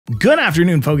Good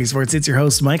afternoon, Pokesports. It's your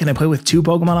host, Mike, and I play with two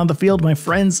Pokemon on the field. My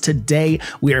friends, today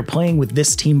we are playing with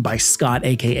this team by Scott,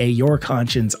 aka Your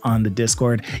Conscience, on the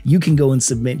Discord. You can go and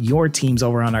submit your teams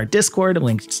over on our Discord,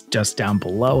 linked just down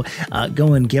below.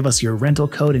 Go and give us your rental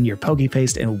code and your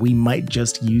Pokepaste, and we might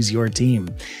just use your team.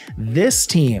 This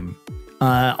team,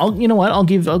 you know what? I'll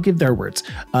give their words.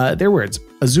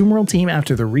 Azumarill team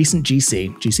after the recent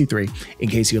GC3, in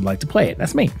case you'd like to play it.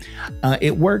 That's me.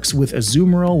 It works with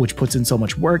Azumarill, which puts in so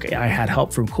much work. I had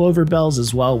help from Cloverbells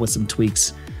as well with some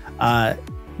tweaks.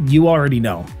 You already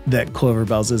know that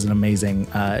Cloverbells is an amazing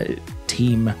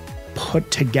team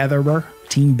put-togetherer,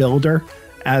 team builder,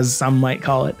 as some might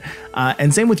call it.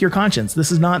 And same with Your Conscience.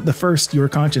 This is not the first Your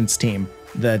Conscience team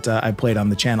that I played on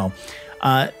the channel.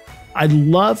 I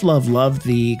love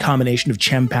the combination of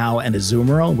Chien-Pao and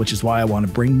Azumarill, which is why I want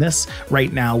to bring this.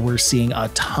 Right now, we're seeing a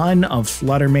ton of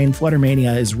Flutter Mane. Flutter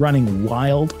Mania is running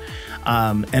wild.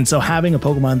 And so having a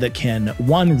Pokemon that can,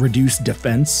 one, reduce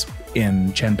defense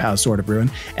in Chien-Pao's Sword of Ruin,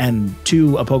 and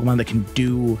two, a Pokemon that can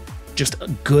do just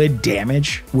good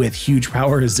damage with huge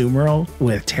power Azumarill,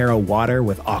 with Terra Water,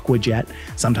 with Aqua Jet,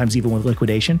 sometimes even with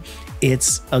Liquidation.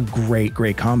 It's a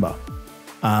great combo.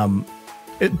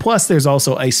 Plus, there's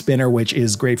also Ice Spinner, which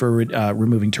is great for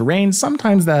removing terrain.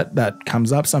 Sometimes that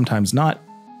comes up, sometimes not.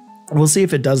 We'll see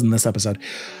if it does in this episode.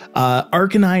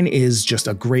 Arcanine is just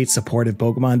a great supportive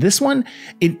Pokemon. This one,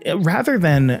 rather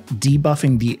than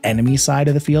debuffing the enemy side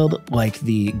of the field, like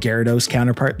the Gyarados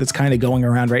counterpart that's kind of going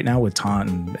around right now with Taunt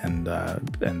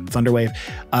and Thunder Wave,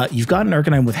 you've got an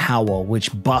Arcanine with Howl, which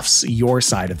buffs your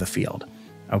side of the field.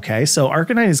 Okay, so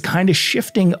Arcanine is kind of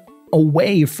shifting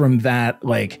away from that,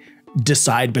 like,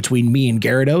 decide between me and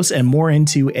Gyarados, and more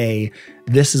into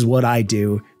this is what I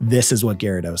do, this is what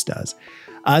Gyarados does.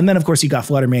 And then of course you got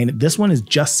Flutter Mane. This one is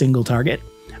just single target.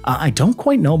 I don't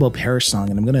quite know about Perish Song,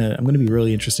 and I'm gonna be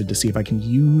really interested to see if I can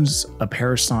use a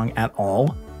Perish Song at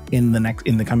all in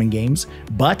the coming games.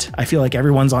 But I feel like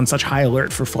everyone's on such high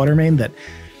alert for Flutter Mane that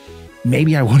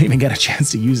maybe I won't even get a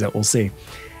chance to use it. We'll see.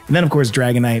 And then of course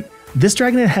Dragonite. This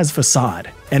Dragonite has Facade,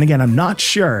 and again, I'm not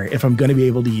sure if I'm going to be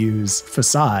able to use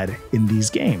Facade in these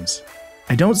games.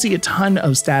 I don't see a ton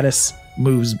of status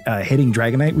moves hitting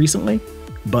Dragonite recently,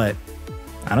 but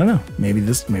I don't know. Maybe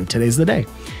today's the day.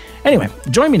 Anyway,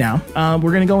 join me now.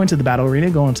 We're going to go into the battle arena,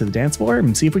 go into the dance floor,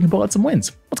 and see if we can pull out some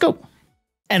wins. Let's go.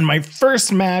 And my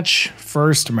first match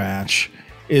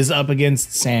is up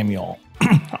against Samuel.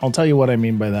 I'll tell you what I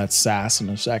mean by that sass in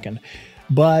a second,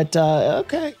 but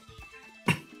okay.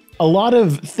 A lot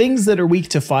of things that are weak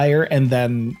to fire, and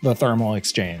then the thermal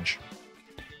exchange.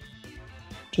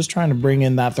 Just trying to bring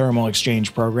in that thermal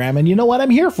exchange program, and you know what? I'm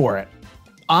here for it.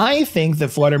 I think that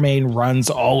Flutter Mane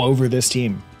runs all over this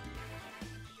team.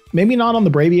 Maybe not on the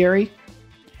Braviary.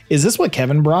 Is this what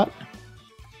Kevin brought?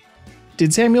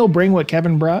 Did Samuel bring what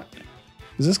Kevin brought?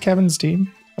 Is this Kevin's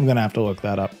team? I'm gonna have to look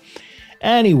that up.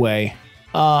 Anyway,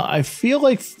 I feel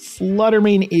like Flutter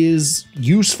Mane is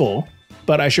useful,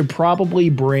 but I should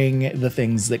probably bring the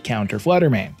things that counter Flutter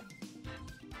Mane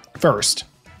first.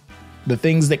 The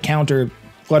things that counter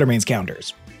Flutter Mane's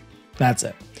counters. That's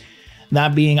it.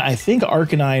 That being, I think,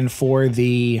 Arcanine for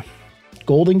the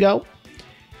Golden Go.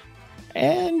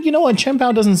 And you know what?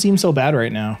 Chien-Pao doesn't seem so bad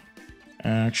right now,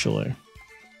 actually.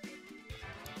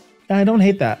 I don't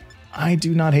hate that. I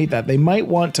do not hate that. They might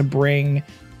want to bring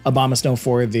Abomasnow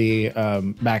for the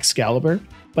Excalibur,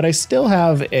 but I still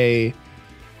have a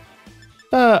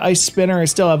Ice Spinner. I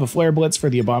still have a Flare Blitz for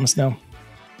the Abomasnow.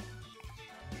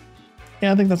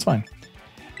 Yeah, I think that's fine.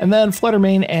 And then Flutter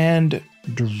Mane and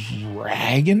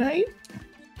Dragonite?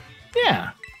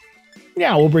 Yeah.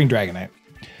 Yeah, we'll bring Dragonite.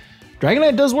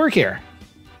 Dragonite does work here.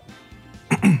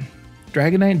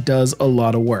 Dragonite does a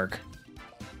lot of work.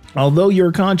 Although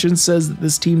Your Conscience says that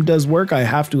this team does work, I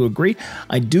have to agree.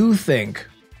 I do think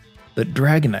that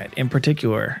Dragonite in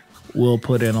particular will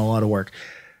put in a lot of work.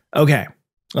 Okay.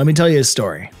 Let me tell you a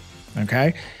story,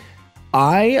 okay?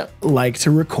 I like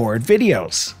to record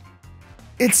videos.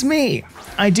 It's me.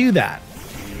 I do that.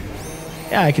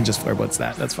 Yeah, I can just Flare Blitz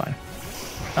that. That's fine.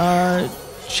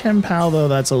 Chien-Pao, though,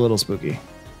 that's a little spooky.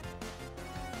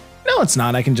 No, it's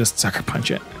not. I can just Sucker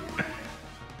Punch it.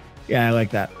 Yeah, I like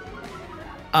that.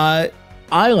 I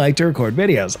like to record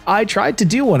videos. I tried to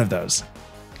do one of those,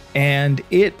 and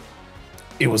it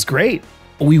was great.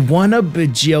 We won a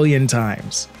bajillion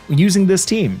times using this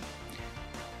team.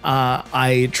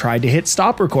 I tried to hit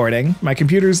stop recording. My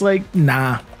computer's like,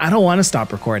 nah, I don't want to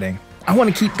stop recording. I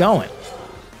want to keep going.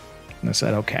 And I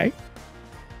said, okay.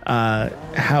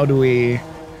 How do we,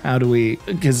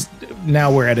 because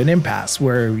now we're at an impasse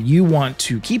where you want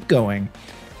to keep going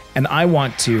and I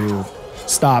want to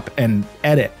stop and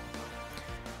edit.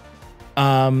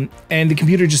 And the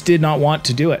computer just did not want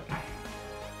to do it.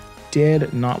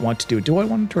 Did not want to do it. Do I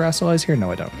want to terrestrialize here?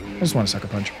 No, I don't. I just want to sucker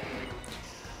punch.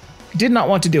 Did not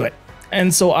want to do it.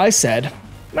 And so I said,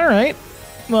 all right,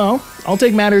 well, I'll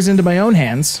take matters into my own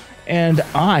hands, and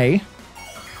I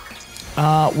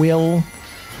will,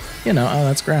 you know, oh,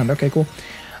 that's ground. Okay, cool.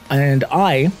 And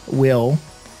I will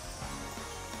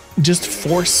just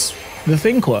force the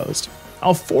thing closed.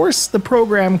 I'll force the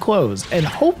program closed, and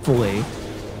hopefully,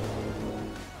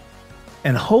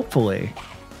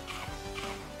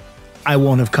 I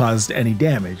won't have caused any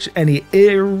damage, any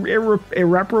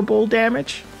irreparable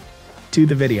damage to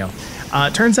the video.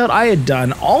 Turns out I had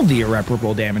done all the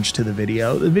irreparable damage to the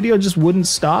video. The video just wouldn't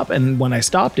stop, and when I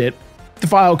stopped it, the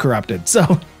file corrupted.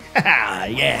 So,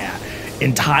 yeah,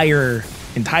 entire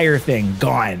thing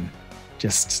gone,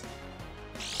 just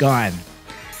gone.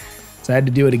 So I had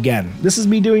to do it again. This is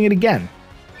me doing it again.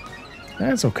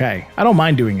 That's okay. I don't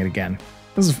mind doing it again.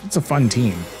 It's a fun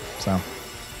team, so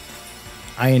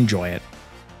I enjoy it.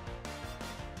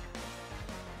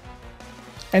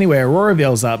 Anyway, Aurora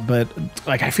Veil's up, but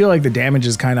like I feel like the damage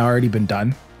has kind of already been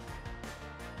done.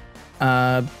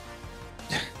 Can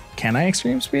I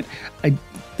extreme speed? I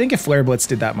think if Flare Blitz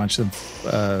did that much,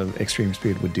 the extreme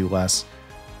speed would do less.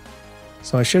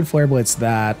 So I should Flare Blitz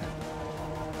that.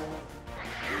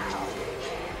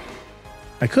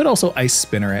 I could also Ice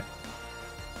Spinner it.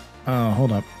 Oh,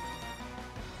 hold up.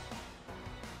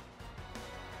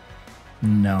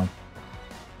 No.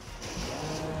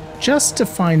 Just to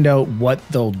find out what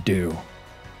they'll do.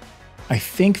 I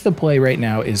think the play right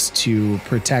now is to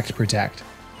protect.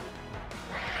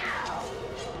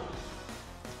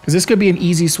 Because this could be an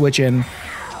easy switch in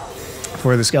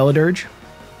for the Skeledirge.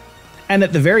 And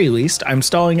at the very least, I'm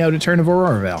stalling out a turn of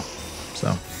Aurora Veil.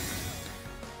 So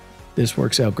this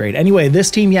works out great. Anyway,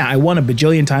 this team, yeah, I won a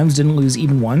bajillion times, didn't lose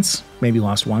even once. Maybe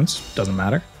lost once, doesn't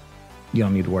matter. You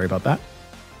don't need to worry about that.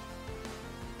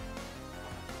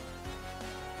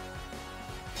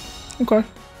 Okay.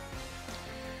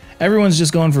 Everyone's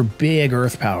just going for big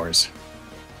earth powers.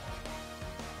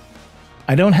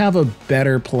 I don't have a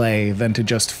better play than to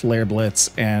just Flare Blitz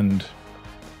and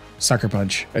Sucker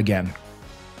Punch again.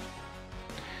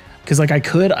 Because like I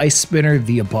could Ice Spinner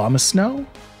the Abomasnow,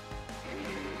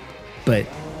 but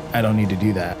I don't need to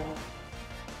do that.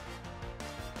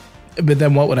 But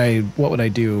then what would I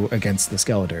do against the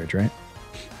Skeledirge, right?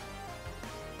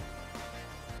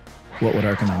 What would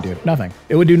Arcanine do? Nothing.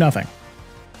 It would do nothing.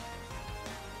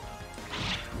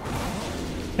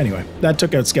 Anyway, that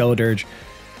took out Skeledirge.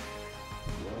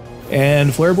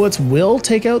 And Flare Blitz will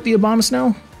take out the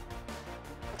Abomasnow.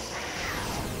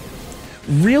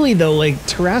 Really though, like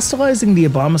terrestrializing the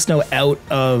Abomasnow out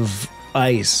of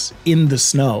ice in the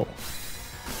snow.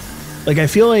 Like I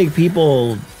feel like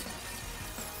people,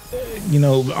 you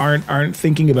know, aren't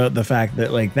thinking about the fact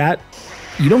that like that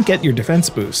you don't get your defense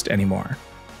boost anymore.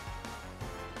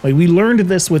 Like we learned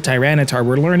this with Tyranitar,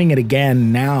 we're learning it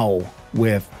again now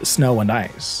with snow and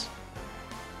ice.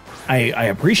 I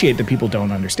appreciate that people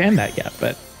don't understand that yet,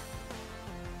 but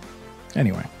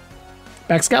anyway.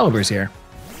 Baxcalibur's here.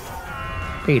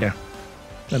 Peter,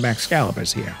 the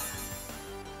Baxcalibur's here.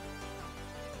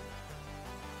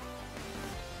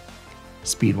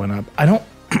 Speed went up. I don't,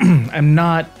 I'm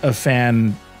not a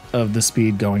fan of the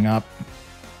speed going up.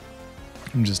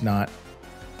 I'm just not.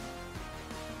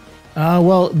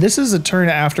 Well, this is a turn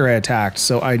after I attacked,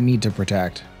 so I need to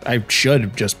protect. I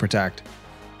should just protect.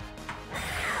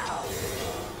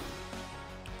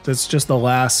 That's just the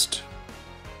last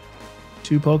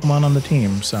 2 Pokemon on the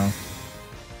team, so.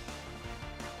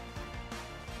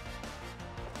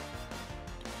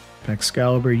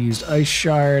 Excalibur used Ice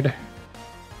Shard.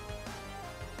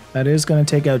 That is going to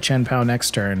take out Chien-Pao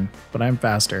next turn, but I'm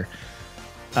faster.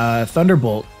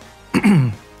 Thunderbolt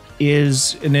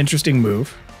is an interesting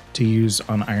move to use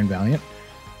on Iron Valiant.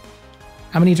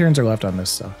 How many turns are left on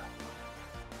this stuff?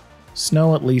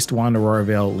 Snow at least 1, Aurora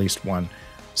Veil at least 1.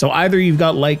 So either you've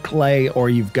got Light Clay or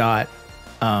you've got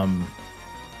the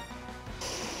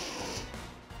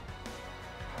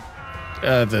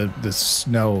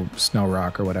snow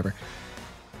rock or whatever.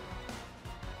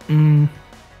 I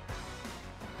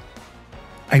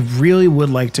really would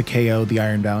like to KO the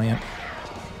Iron Valiant.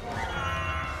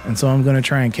 And so I'm going to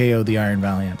try and KO the Iron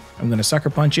Valiant. I'm going to Sucker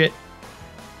Punch it.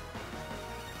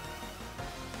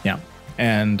 Yeah.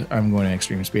 And I'm going to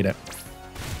Extreme Speed it.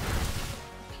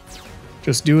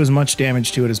 Just do as much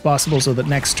damage to it as possible so that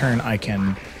next turn I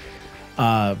can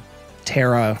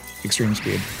Terra Extreme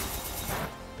Speed.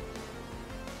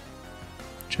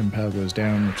 Chien-Pao goes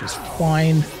down, which is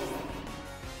fine.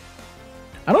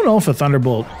 I don't know if a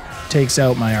Thunderbolt takes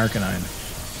out my Arcanine.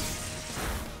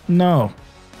 No.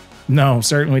 No,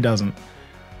 certainly doesn't.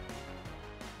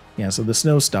 Yeah, so the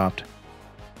snow stopped.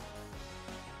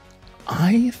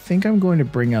 I think I'm going to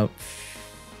bring out...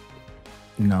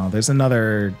 No, there's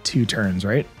another 2 turns,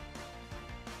 right?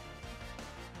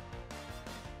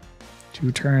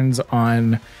 2 turns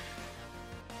on...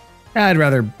 I'd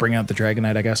rather bring out the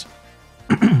Dragonite, I guess.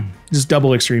 Just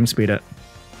double extreme speed it.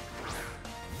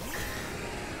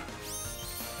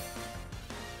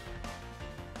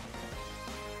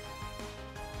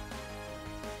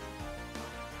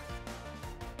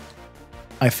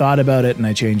 I thought about it and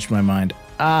I changed my mind.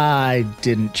 I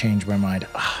didn't change my mind.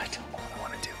 I don't know what I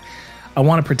want to do. I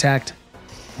want to protect.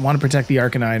 I want to protect the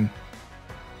Arcanine.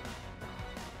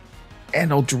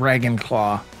 And I'll Dragon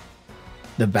Claw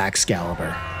the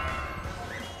Baxcalibur.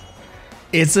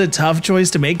 It's a tough choice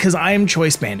to make because I am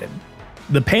choice banded.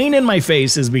 The pain in my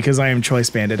face is because I am choice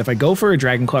banded. If I go for a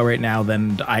Dragon Claw right now,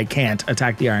 then I can't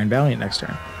attack the Iron Valiant next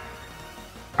turn.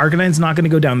 Arcanine's not going to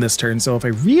go down this turn, so if I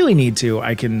really need to,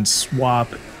 I can swap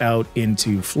out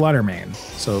into Flutter Mane.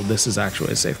 So this is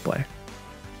actually a safe play.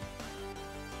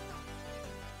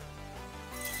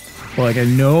 Well, like I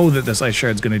know that this Ice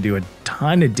Shard's going to do a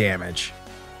ton of damage.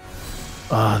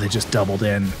 Oh, they just doubled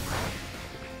in.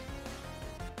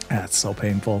 That's so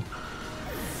painful.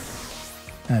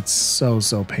 That's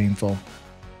so painful.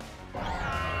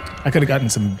 I could have gotten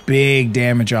some big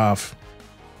damage off.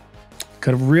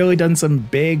 Could have really done some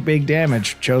big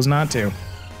damage. Chose not to.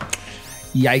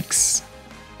 Yikes.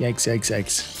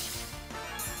 Yikes.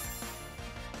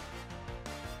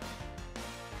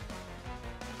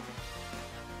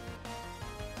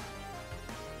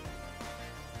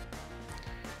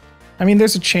 I mean,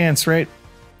 there's a chance, right?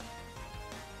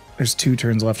 There's 2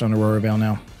 turns left on Aurora Veil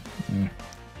now.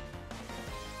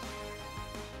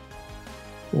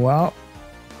 Well.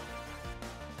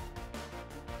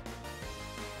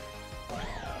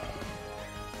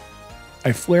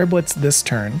 I Flare Blitz this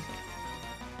turn.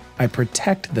 I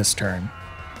protect this turn.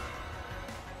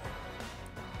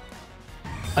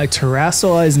 I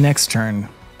Terrasilize next turn.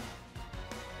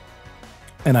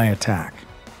 And I attack.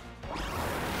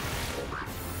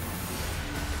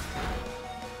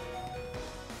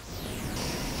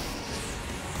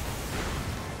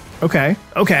 Okay.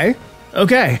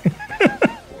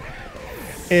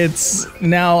 It's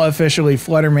now officially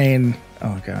Flutter Mane.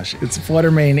 Oh gosh, it's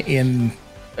Flutter Mane in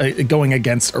going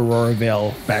against Aurora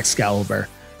Veil Baxcalibur.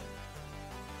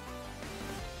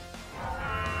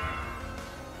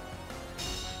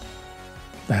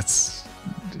 That's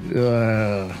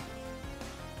a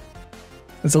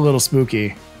little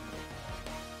spooky.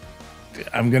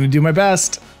 I'm gonna do my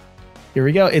best. Here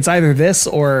we go. It's either this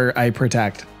or I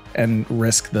protect and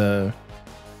risk the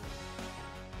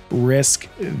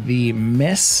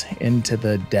miss into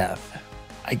the death.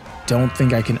 I don't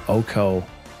think I can Oko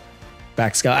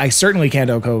Baxcalibur. I certainly can't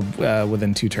Oko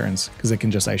within 2 turns because it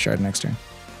can just Ice Shard next turn.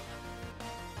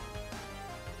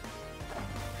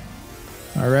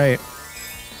 All right,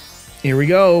 here we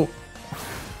go.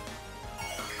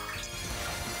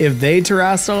 If they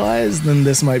Terrasilize, then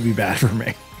this might be bad for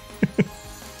me.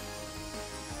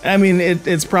 I mean,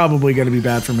 it's probably going to be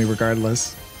bad for me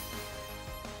regardless.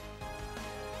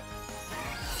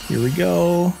 Here we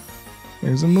go.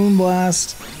 There's a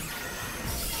Moonblast.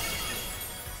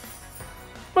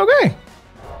 Okay.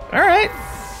 All right.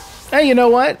 Hey, you know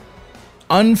what?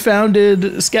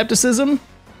 Unfounded skepticism.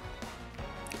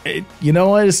 You know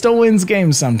what? It still wins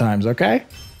games sometimes, okay?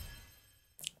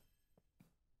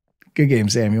 Good game,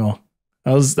 Samuel.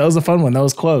 That was a fun one. That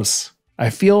was close. I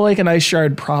feel like an Ice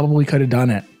Shard probably could have done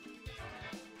it.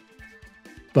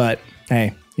 But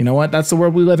hey, you know what? That's the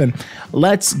world we live in.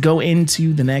 Let's go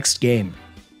into the next game.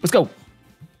 Let's go.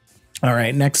 All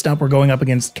right, next up, we're going up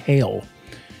against Kale.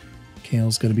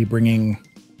 Kale's going to be bringing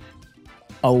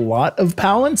a lot of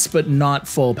Palance, but not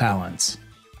full Palance.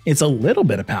 It's a little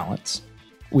bit of Palance.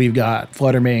 We've got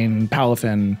Flutter Mane,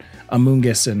 Palafin,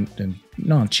 Amoonguss, and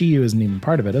no, Chi-Yu isn't even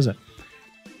part of it, is it?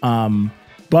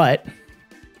 But,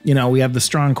 you know, we have the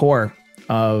strong core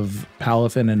of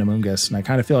Palafin and Amoonguss, and I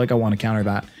kind of feel like I want to counter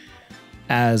that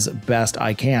as best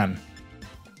I can.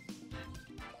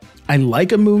 I like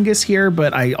Amoonguss here,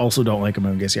 but I also don't like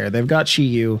Amoonguss here. They've got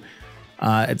Chi-Yu.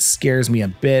 It scares me a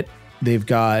bit. They've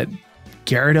got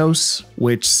Gyarados,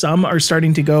 which some are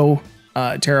starting to go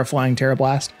Terra Flying, Terra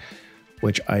Blast,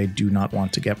 which I do not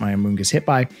want to get my Amoonguss hit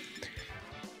by.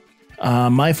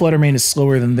 My Flutter Mane is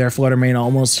slower than their Flutter Mane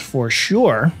almost for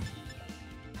sure.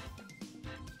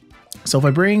 So if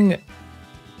I bring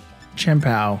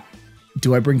Chien-Pao,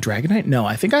 do I bring Dragonite? No,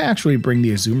 I think I actually bring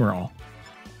the Azumarill.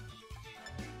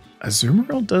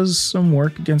 Azumarill does some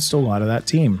work against a lot of that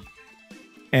team.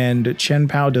 and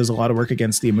Chien-Pao does a lot of work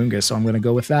against the Amoonguss, so I'm going to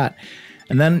go with that.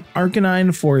 And then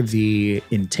Arcanine for the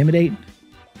Intimidate.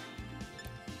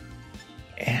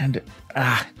 And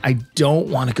I don't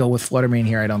want to go with Flutter Mane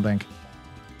here, I don't think.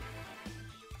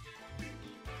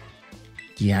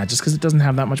 Yeah, just because it doesn't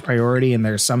have that much priority, and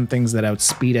there's some things that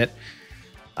outspeed it.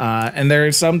 And there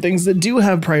are some things that do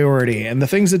have priority, and the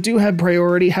things that do have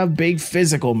priority have big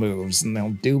physical moves, and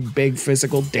they'll do big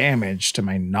physical damage to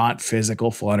my not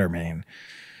physical Flutter Mane.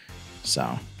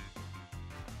 So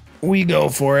we go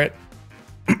for it.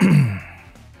 They're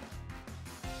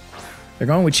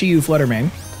going with Chi-Yu Flutter Mane.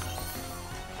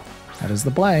 That is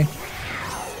the play.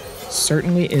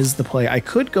 Certainly is the play. I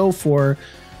could go for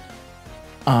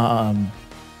an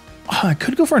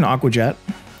Aqua Jet.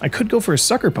 I could go for a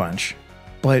Sucker Punch.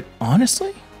 But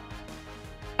honestly,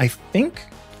 I think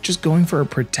just going for a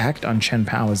Protect on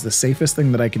Chien-Pao is the safest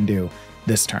thing that I can do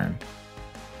this turn.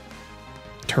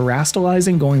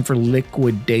 Terastallizing, going for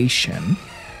Liquidation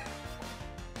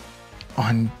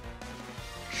on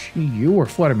Chi-Yu or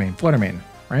Flutter Mane? Flutter Mane,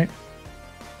 right?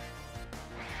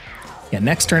 Yeah,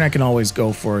 next turn I can always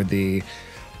go for the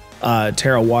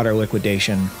Terra Water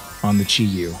Liquidation on the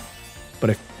Chi-Yu.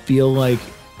 But I feel like,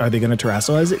 are they going to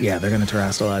Terastallize it? Yeah, they're going to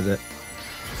Terastallize it.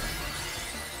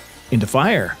 Into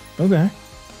Fire. Okay.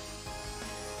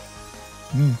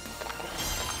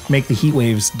 Make the Heat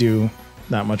Waves do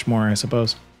that much more, I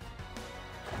suppose.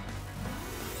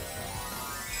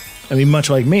 I mean, much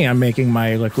like me, I'm making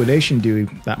my Liquidation do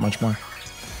that much more.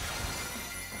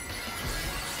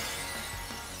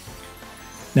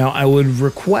 Now,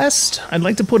 I'd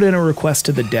like to put in a request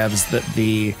to the devs that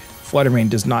the Flutter Mane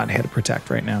does not hit a Protect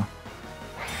right now.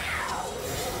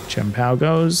 Chien-Pao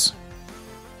goes.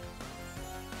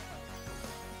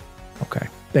 Okay,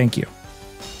 thank you.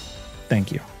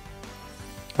 Thank you.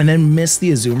 And then miss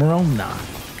the Azumarill? Nah,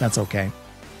 that's okay.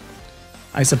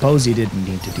 I suppose you didn't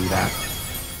need to do that.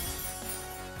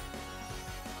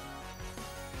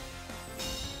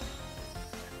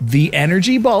 The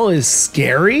Energy Ball is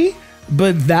scary,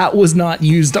 but that was not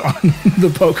used on the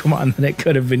Pokemon that it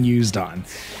could have been used on.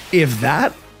 If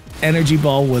that Energy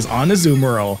Ball was on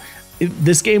Azumarill,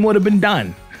 this game would have been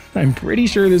done. I'm pretty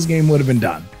sure this game would have been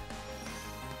done.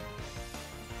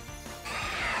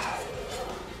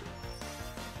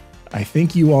 I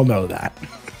think you all know that.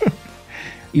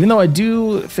 Even though I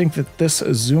do think that this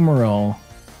Azumarill...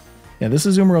 Yeah, this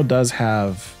Azumarill does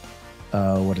have...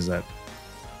 what is that?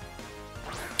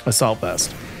 Assault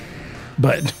Vest.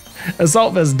 But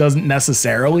Assault Vest doesn't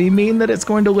necessarily mean that it's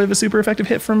going to live a super effective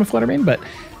hit from a Flutter Mane, but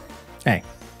hey.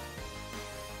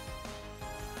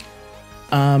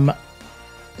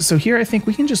 So here I think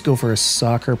we can just go for a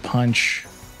Sucker Punch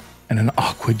and an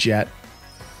Aqua Jet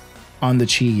on the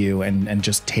Chi-Yu and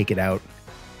just take it out.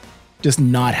 Just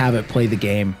not have it play the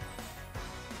game.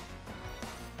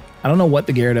 I don't know what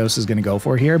the Gyarados is going to go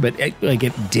for here, but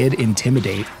it did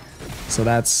Intimidate. So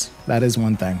that is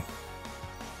one thing.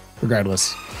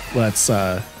 Regardless, let's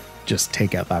just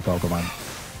take out that Pokemon.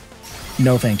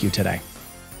 No thank you today.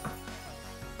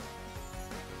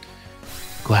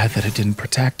 Glad that it didn't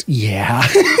Protect. Yeah.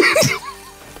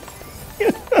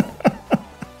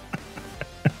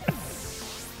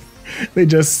 They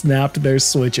just snapped their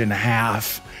Switch in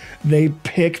half. They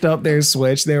picked up their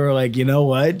Switch. They were like, you know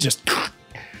what? Just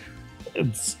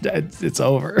it's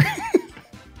over.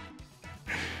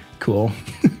 Cool.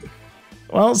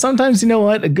 Well, sometimes, you know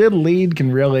what? A good lead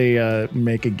can really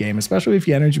make a game, especially if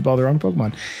you Energy Ball the wrong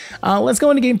Pokemon. Let's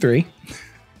go into game 3.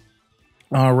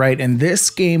 All right, in this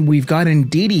game, we've got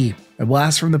Indeedee, a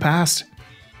blast from the past.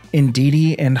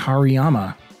 Indeedee and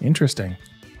Hariyama. Interesting.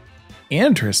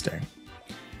 Interesting.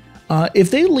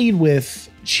 If they lead with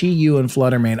Chi-Yu and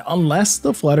Flutter Mane, unless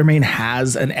the Flutter Mane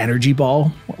has an Energy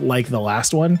Ball like the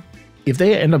last one, if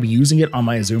they end up using it on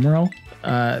my Azumarill,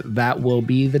 that will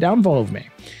be the downfall of me.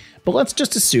 But let's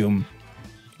just assume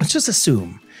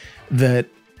that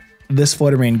this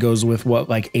Flutter Mane goes with what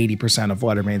like 80% of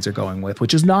Flutter Manes are going with,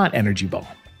 which is not Energy Ball.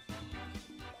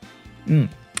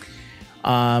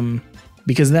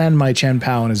 Because then my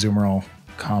Chien-Pao and Azumarill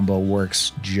combo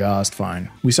works just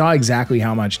fine. We saw exactly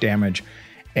how much damage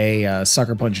a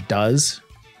Sucker Punch does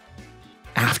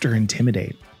after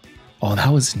Intimidate. Oh, that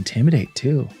was Intimidate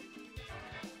too.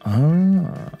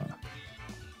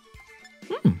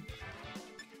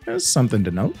 That's something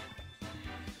to note.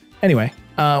 Anyway,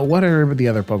 what are the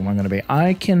other Pokemon going to be?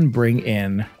 I can bring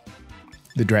in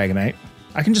the Dragonite.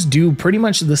 I can just do pretty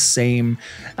much the same.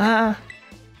 I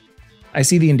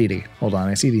see the Indeedee. Hold on,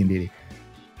 I see the Indeedee.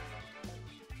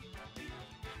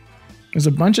 There's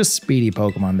a bunch of speedy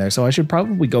Pokemon there, so I should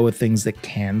probably go with things that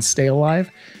can stay alive.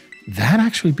 That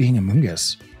actually being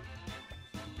Amoonguss.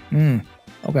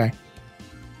 Okay.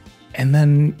 And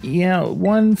then, yeah,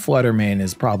 one Flutter Mane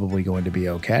is probably going to be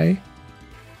okay.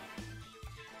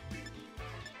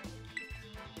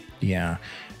 Yeah.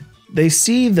 They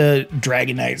see the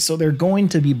Dragonite, so they're going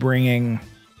to bring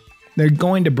the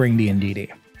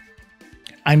Indeedee.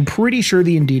 I'm pretty sure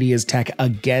the Indeedee is tech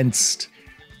against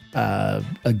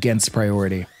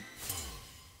priority.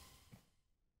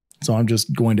 So I'm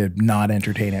just going to not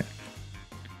entertain it.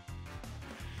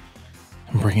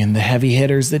 I'm bringing the heavy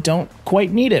hitters that don't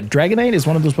quite need it. Dragonite is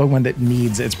one of those Pokemon that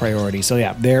needs its priority. So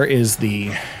yeah, there is the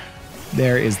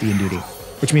Indeedee,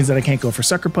 which means that I can't go for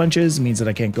Sucker Punches, means that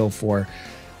I can't go for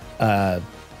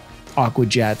Aqua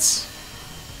Jets,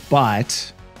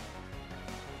 but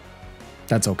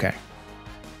that's okay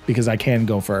because I can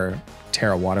go for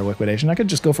Terra Water Liquidation. I could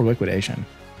just go for Liquidation,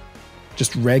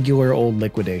 just regular old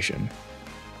Liquidation.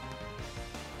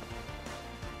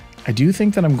 I do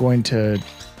think that I'm going to,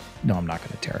 no, I'm not going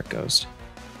to Terra Ghost.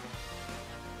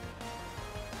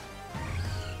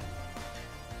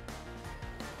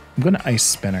 I'm going to Ice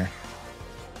Spinner.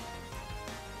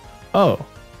 Oh,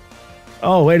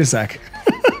 wait a sec.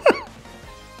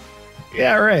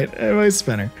 Yeah, right. Ice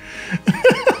Spinner.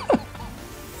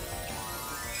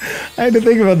 I had to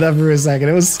think about that for a second.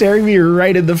 It was staring me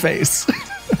right in the face.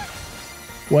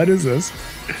 What is this?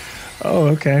 Oh,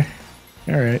 okay.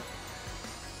 All right.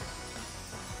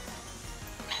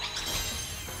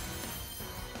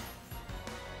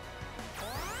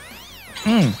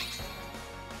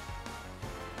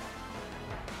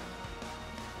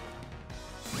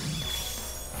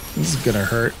 This is gonna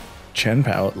hurt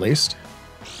Chien-Pao at least.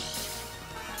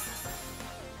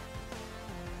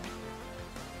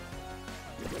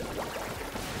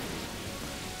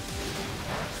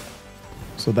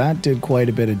 So that did quite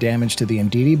a bit of damage to the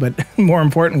Indeedee, but more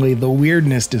importantly, the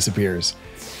weirdness disappears.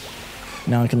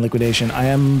 Now I can Liquidation. I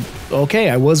am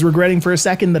okay. I was regretting for a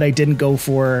second that I didn't go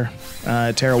for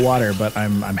Terra Water, but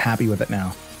I'm happy with it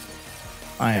now.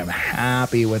 I am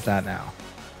happy with that now.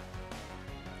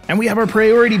 And we have our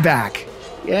priority back.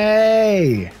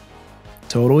 Yay!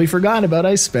 Totally forgot about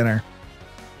Ice Spinner.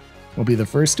 We'll be the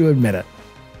first to admit it.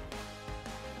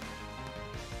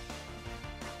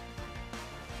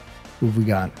 Who have we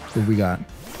got? Who have we got?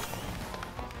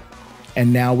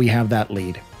 And now we have that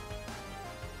lead.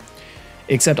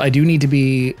 Except I do need to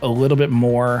be a little bit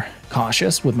more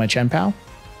cautious with my Chien-Pao,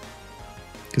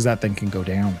 because that thing can go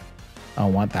down. I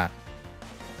don't want that.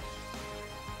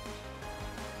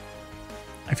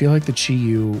 I feel like the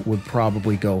Chi-Yu would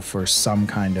probably go for some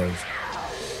kind of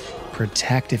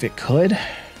protect if it could.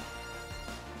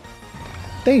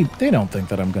 They don't think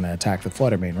that I'm going to attack the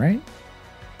Flutter Mane, right?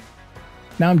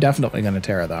 Now I'm definitely going to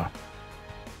Terra, though.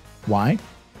 Why?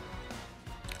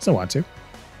 So I want to.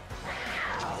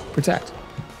 Protect.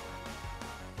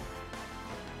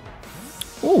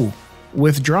 Ooh,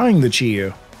 withdrawing the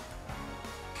Chi-Yu.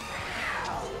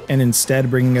 And instead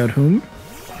bringing out whom?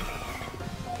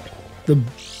 The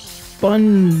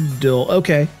bundle.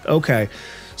 Okay, okay.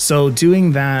 So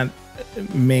doing that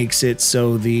makes it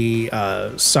so the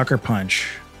Sucker Punch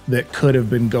that could have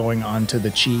been going onto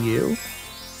the Chi-Yu,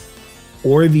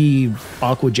 or the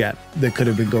Aqua Jet that could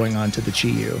have been going onto the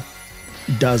Chi-Yu,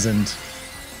 doesn't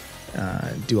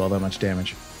do all that much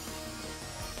damage.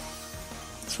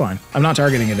 It's fine. I'm not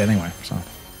targeting it anyway, so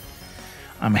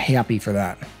I'm happy for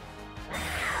that.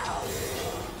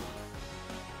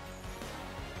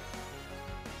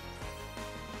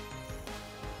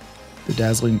 The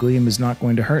Dazzling Gleam is not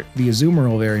going to hurt the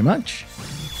Azumarill very much.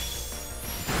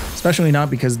 Especially not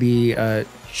because the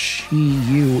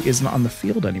Chi-Yu isn't on the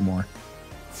field anymore.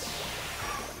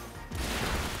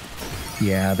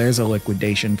 Yeah, there's a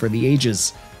Liquidation for the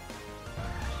ages.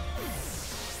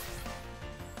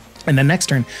 And then next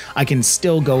turn, I can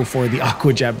still go for the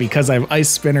Aqua Jet because I've Ice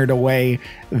Spinnered away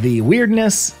the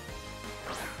weirdness.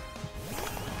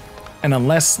 And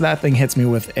unless that thing hits me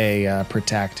with a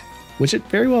Protect, which it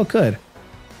very well could.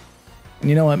 And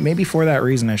you know what? Maybe for that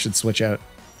reason, I should switch out.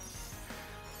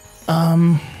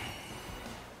 I'm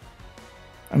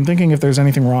thinking if there's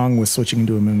anything wrong with switching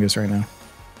into a Moongus right now.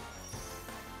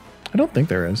 I don't think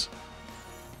there is.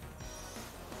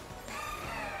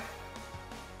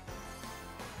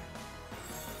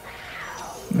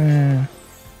 Nah.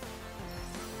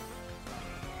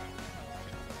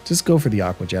 Just go for the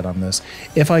Aqua Jet on this.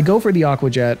 If I go for the Aqua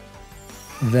Jet,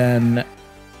 then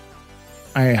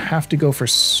I have to go for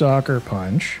Sucker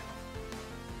Punch.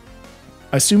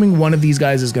 Assuming one of these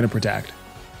guys is going to protect.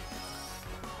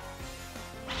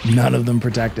 None of them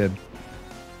protected.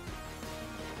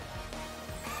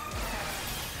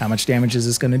 How much damage is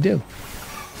this going to do?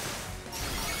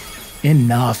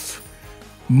 Enough.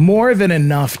 More than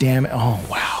enough damage. Oh,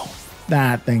 wow.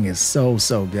 That thing is so,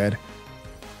 so good.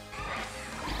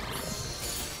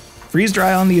 Freeze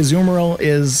Dry on the Azumarill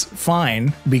is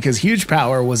fine because huge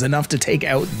power was enough to take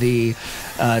out the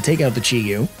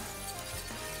Chi-Yu.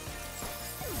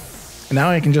 And now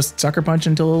I can just Sucker Punch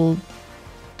until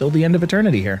the end of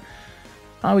eternity here.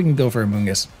 Oh, we can go for a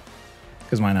Moongus,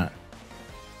 because why not?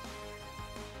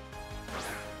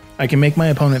 I can make my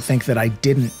opponent think that I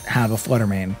didn't have a Flutter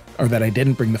Mane, or that I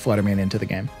didn't bring the Flutter Mane into the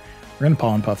game. We're going to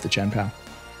Pollen Puff the Chien-Pao.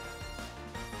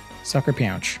 Sucker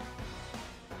Punch.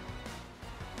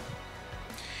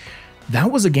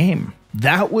 That was a game.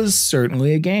 That was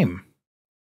certainly a game.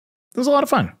 It was a lot of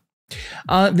fun.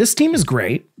 This team is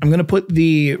great. I'm going to put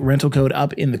the rental code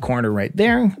up in the corner right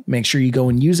there. Make sure you go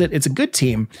and use it. It's a good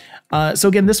team. So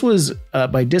again, this was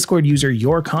by Discord user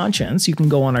Your Conscience. You can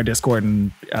go on our Discord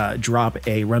and drop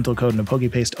a rental code and a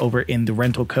Pokepaste over in the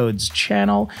rental codes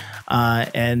channel.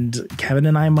 And Kevin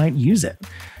and I might use it.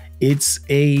 It's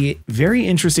a very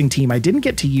interesting team. I didn't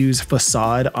get to use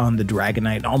Facade on the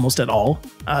Dragonite almost at all,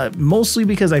 mostly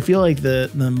because I feel like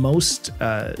the most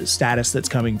status that's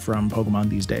coming from Pokemon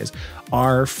these days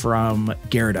are from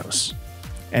Gyarados.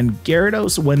 And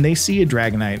Gyarados, when they see a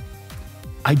Dragonite,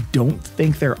 I don't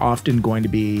think they're often going to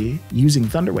be using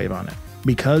Thunder Wave on it,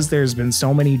 because there's been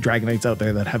so many Dragonites out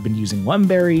there that have been using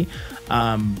Lumberry,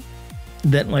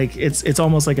 that like it's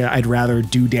almost like I'd rather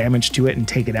do damage to it and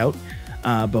take it out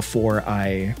before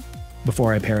I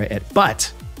pair it.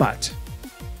 But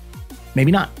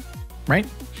maybe not, right?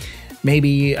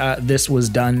 Maybe this was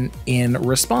done in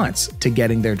response to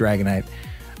getting their Dragonite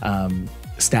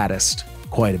statused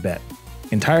quite a bit.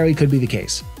 Entirely could be the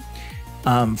case.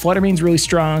 Flutter Mane's really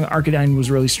strong. Arcanine was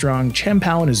really strong.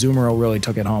 Chien-Pao and Azumarill really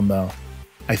took it home, though.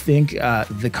 I think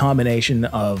the combination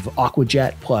of Aqua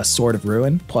Jet plus Sword of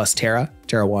Ruin plus Terra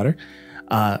Water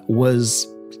was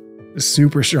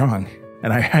super strong.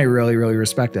 And I really, really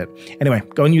respect it. Anyway,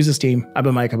 go and use this team. I've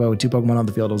been Mike. I've been with 2 Pokemon on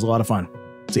the field. It was a lot of fun.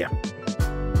 See ya.